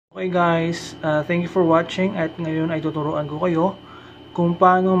Okay guys, thank you for watching at ngayon ay tuturuan ko kayo kung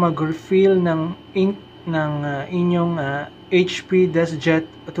paano mag-refill ng ink ng inyong HP Deskjet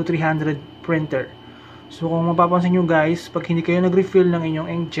 2300 printer. So kung mapapansin nyo guys, pag hindi kayo nag-refill ng inyong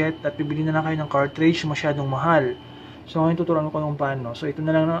inkjet at bibili na lang kayo ng cartridge, masyadong mahal. So ngayon tuturuan ko kung paano. So ito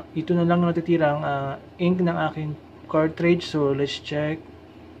na lang natitirang ink ng aking cartridge. So let's check.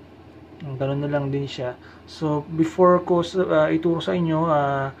 Ganun na lang din siya. So, before ko ituro sa inyo,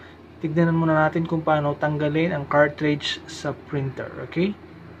 tignan muna natin kung paano tanggalin ang cartridge sa printer. Okay?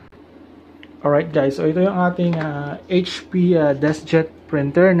 Alright guys, so ito yung ating HP Deskjet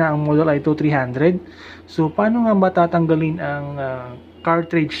printer na ang model ay 2300. So, paano nga ba tatanggalin ang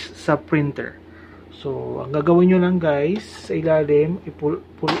cartridge sa printer? So, ang gagawin nyo lang guys, sa ilalim, i-pull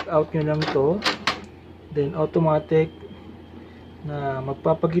out nyo lang to. Then, automatic na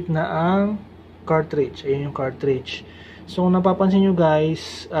magpapagitna ang cartridge. Ayun yung cartridge. So kung napapansin nyo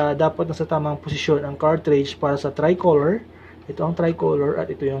guys, dapat nasa tamang posisyon ang cartridge para sa tricolor. Ito ang tricolor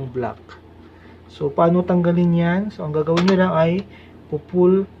at ito yung black. So paano tanggalin yan? So ang gagawin nyo lang ay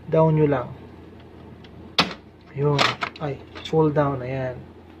pull down nyo lang. Ayun. Ay, pull down. Ayan.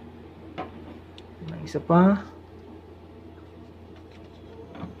 Isa pa.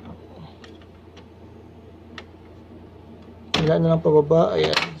 Wala na lang pababa.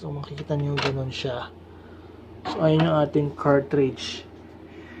 Ayan. So, makikita nyo ganun siya. So, ayun yung ating cartridge.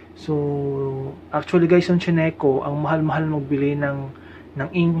 So, actually guys, yung Chineco, ang mahal-mahal magbili ng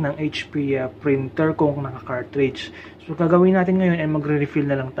ink ng HP printer kung naka-cartridge. So, gagawin natin ngayon ay magre-refill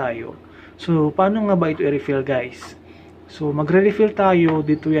na lang tayo. So, paano nga ba ito i-refill guys? So, magre-refill tayo.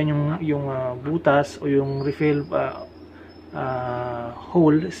 Dito yan yung butas o yung refill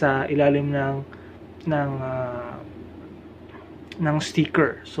hole sa ilalim ng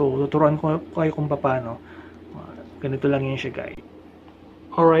sticker. So, tuturuan ko kayo kung paano. Ganito lang yun siya guys.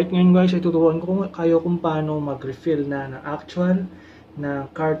 Alright, ngayon guys, ay tuturuan ko kayo kung paano mag-refill ng actual na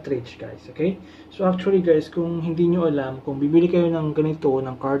cartridge guys. Okay? So, actually guys, kung hindi nyo alam, kung bibili kayo ng ganito,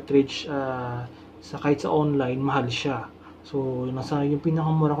 ng cartridge kahit sa online, mahal siya. So, yung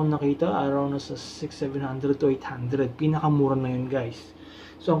pinakamura kong nakita, around nasa 600-700 to 800. Pinakamura na yun guys.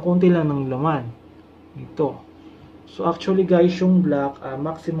 So, ang konti lang ng laman. Ito. So actually guys, yung black,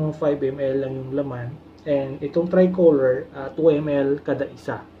 maximum 5 ml lang yung laman. And itong tricolor, 2 ml kada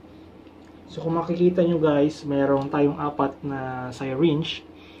isa. So kung makikita nyo guys, mayroon tayong 4 na syringe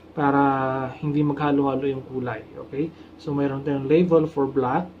para hindi maghalo-halo yung kulay. Okay? So mayroon tayong label for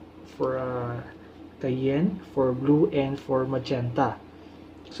black, for cayenne, for blue, and for magenta.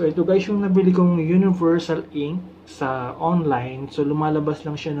 So ito guys yung nabili kong universal ink sa online. So lumalabas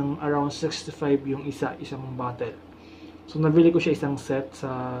lang siya ng around 65 yung isang bottle. So, nabili ko siya isang set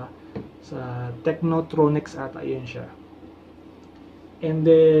sa Technotronics ata, yun siya. And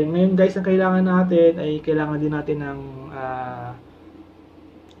then, ngayon guys, ang kailangan natin ay kailangan din natin ng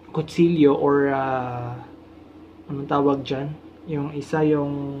kutsilyo or anong tawag dyan? Yung isa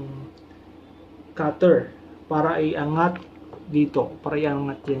yung cutter para iangat dito, para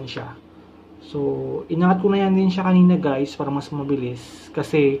iangat yan siya. So, inangat ko na yan din siya kanina guys para mas mabilis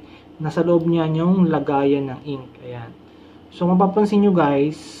kasi nasa loob niya yung lagayan ng ink. Ayan. So, mapapansin nyo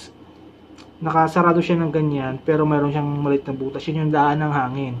guys, nakasarado siya ng ganyan, pero mayroon siyang maliit na butas. Yun yung daan ng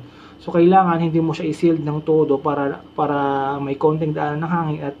hangin. So, kailangan hindi mo siya i-sealed ng todo para may konting daan ng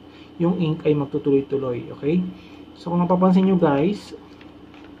hangin at yung ink ay magtutuloy-tuloy. Okay? So, kung mapapansin nyo guys,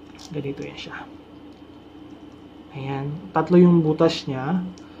 ganito yan siya. Ayan. 3 yung butas niya.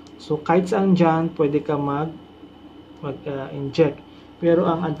 So, kahit saan dyan, pwede ka mag-inject. Pero,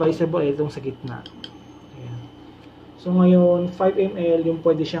 ang advisable ay itong sa gitna. So, ngayon, 5 ml yung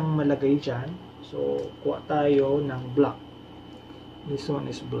pwede siyang malagay dyan. So, kuha tayo ng black. This one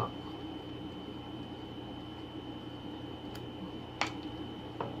is black.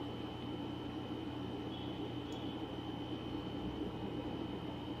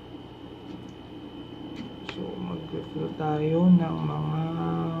 So, mag-refill tayo ng mga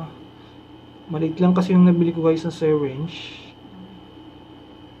maliit lang kasi yung nabili ko guys na syringe.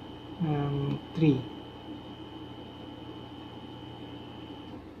 3.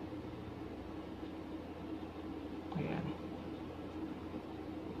 Ayan.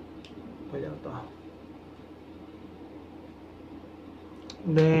 Pwede na ito.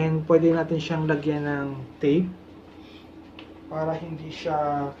 Then, pwede natin siyang lagyan ng tape para hindi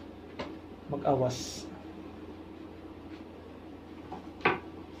siya mag-awas.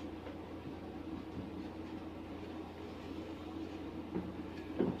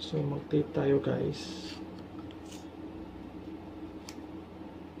 So, mag-tape tayo guys.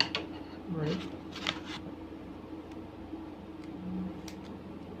 Right.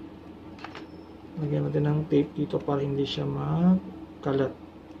 Lagyan natin ng tape dito para hindi siya magkalat.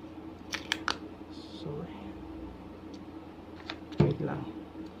 Sorry. Wait lang.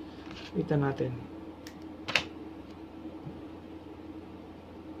 Ita natin.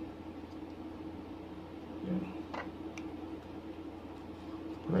 Yan.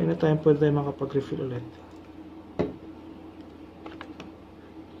 Para anytime pwede tayo makapag-refill ulit.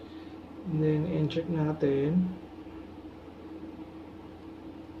 And then, in-check natin.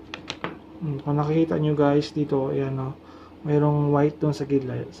 Kung nakikita nyo guys dito, ayan o, mayroong white doon sa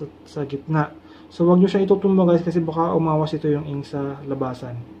gitna, sa gitna. So wag nyo siya itutumba guys kasi baka umawas ito yung ink sa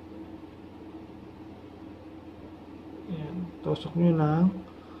labasan. Ayan, tusok nyo lang.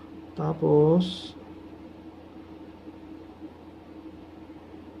 Tapos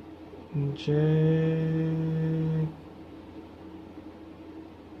inject.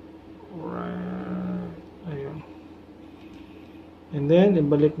 Right. Ayun. And then,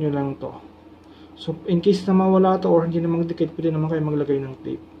 ibalik nyo lang to. So, in case na mawala to or hindi na magdikit, pwede naman kayo maglagay ng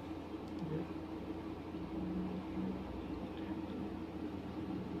tape.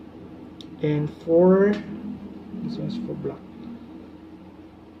 And this one's for black.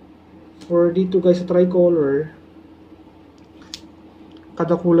 For dito guys, sa tricolor,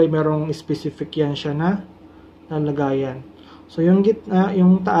 kada kulay merong specific yan siya na lalagayan. So, yung gitna,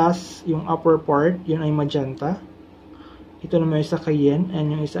 yung taas, yung upper part, yun ay magenta. Ito naman isa cayenne,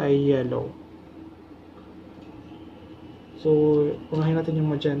 and yung isa ay yellow. So, unahin natin yung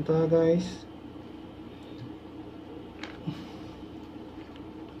magenta, guys.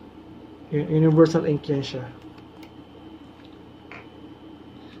 Universal ink yan siya.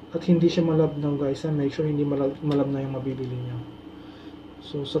 At hindi siya malabnaw, guys. Make sure hindi malabnaw yung mabibili nyo.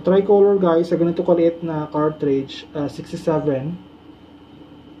 So, sa tricolor, guys, sa ganito kaliit na cartridge, 67,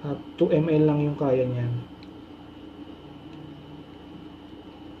 at 2 ml lang yung kaya niyan.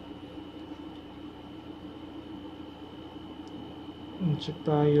 Check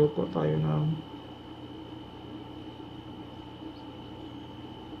tayo po tayo ng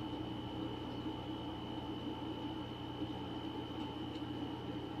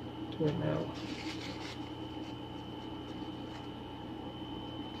ml.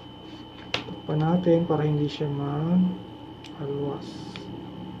 Takpan natin para hindi siya mag-alwas.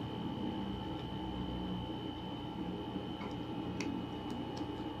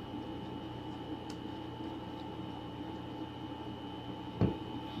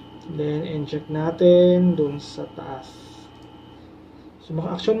 Then, inject natin dun sa taas. So,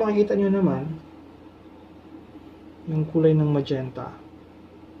 makikita nyo naman yung kulay ng magenta.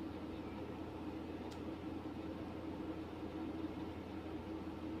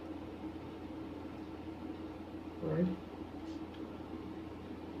 Right?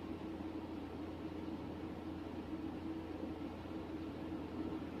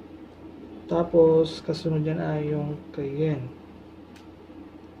 Tapos, kasunod yan ay yung cayenne.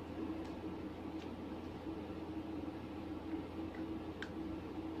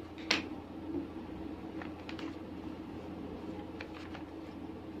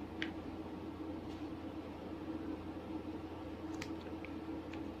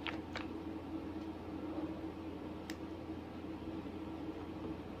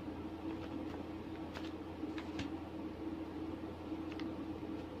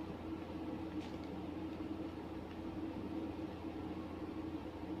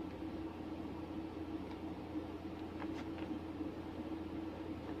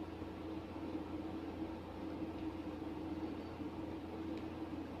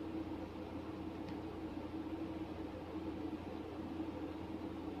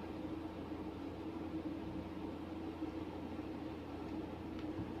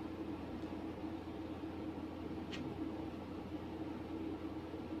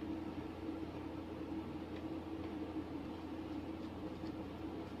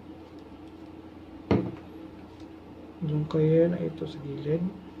 Yung cayenne ay ito sa gilid.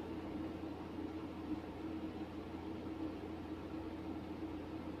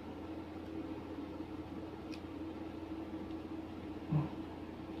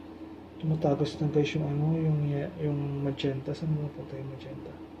 Tumatagos na guys yung yung magenta. Saan mo napunta yung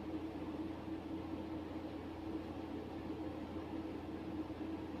magenta?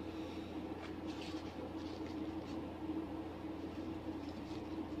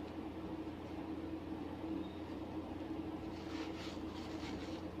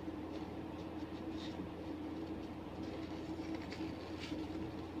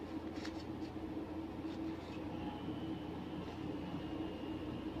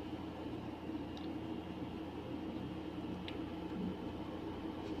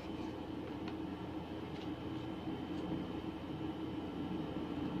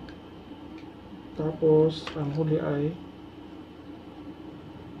 Tapos, ang huli ay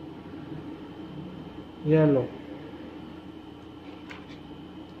yellow.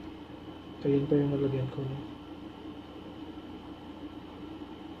 Kaya yun pa yung nalagyan ko.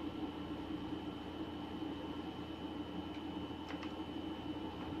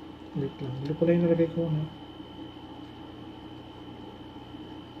 Wait lang. Hindi pala yung nalagay ko. No?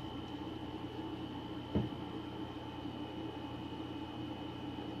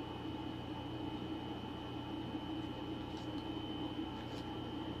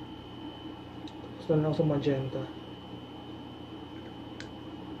 Gusto lang sa magenta.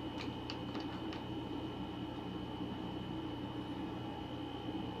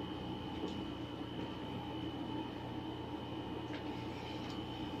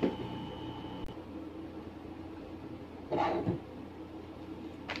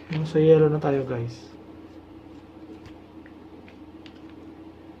 Sa yellow na tayo, guys.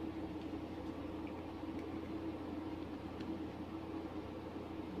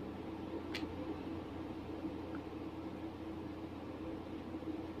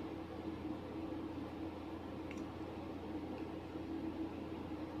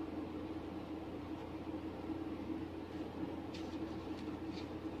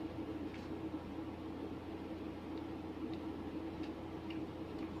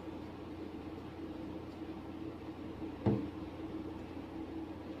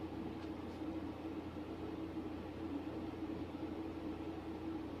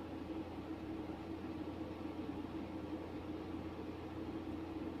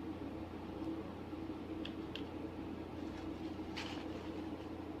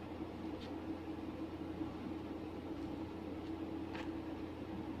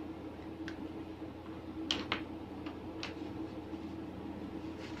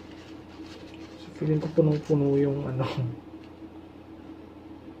 Feeling ko punong-puno yung ano.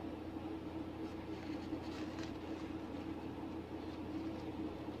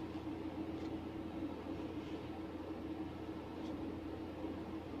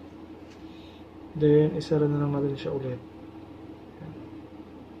 Then, isara na lang natin siya ulit.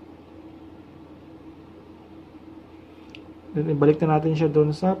 Then, ibalik na natin siya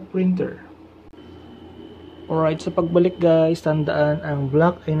doon sa printer. Alright, sa pagbalik guys, tandaan ang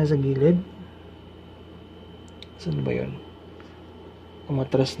black ay nasa gilid. Saan ba yun?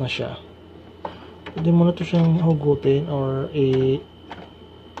 Umatras na siya. Pwede mo na ito siyang hugutin or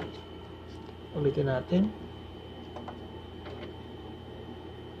ulitin natin.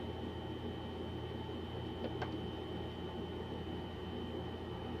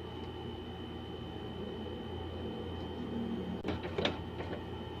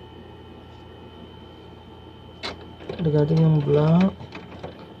 Lagatin yung black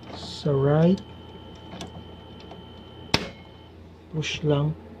sa right. Push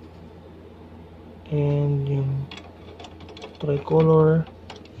lang, and yung tricolor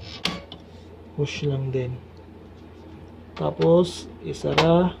push lang din, tapos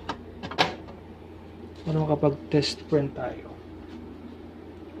isara para makapag test print tayo.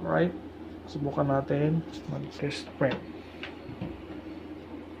 Alright, subukan natin mag test print.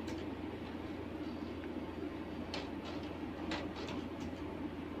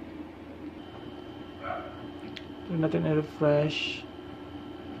 Tignan natin i-refresh.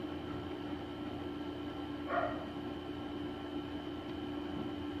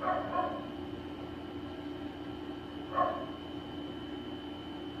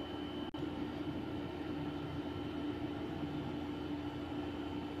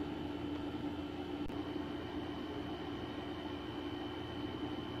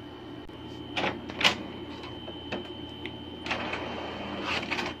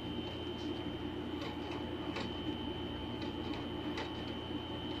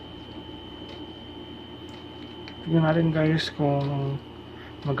 Tignan natin guys kung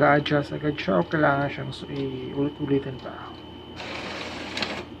mag-a-adjust agad siya o kailangan siyang ulit-ulitin pa.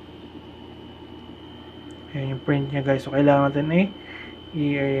 Ayan yung print niya guys. So kailangan natin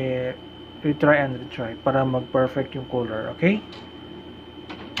retry and retry para mag-perfect yung color. Okay?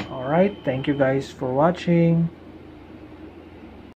 Alright. Thank you guys for watching.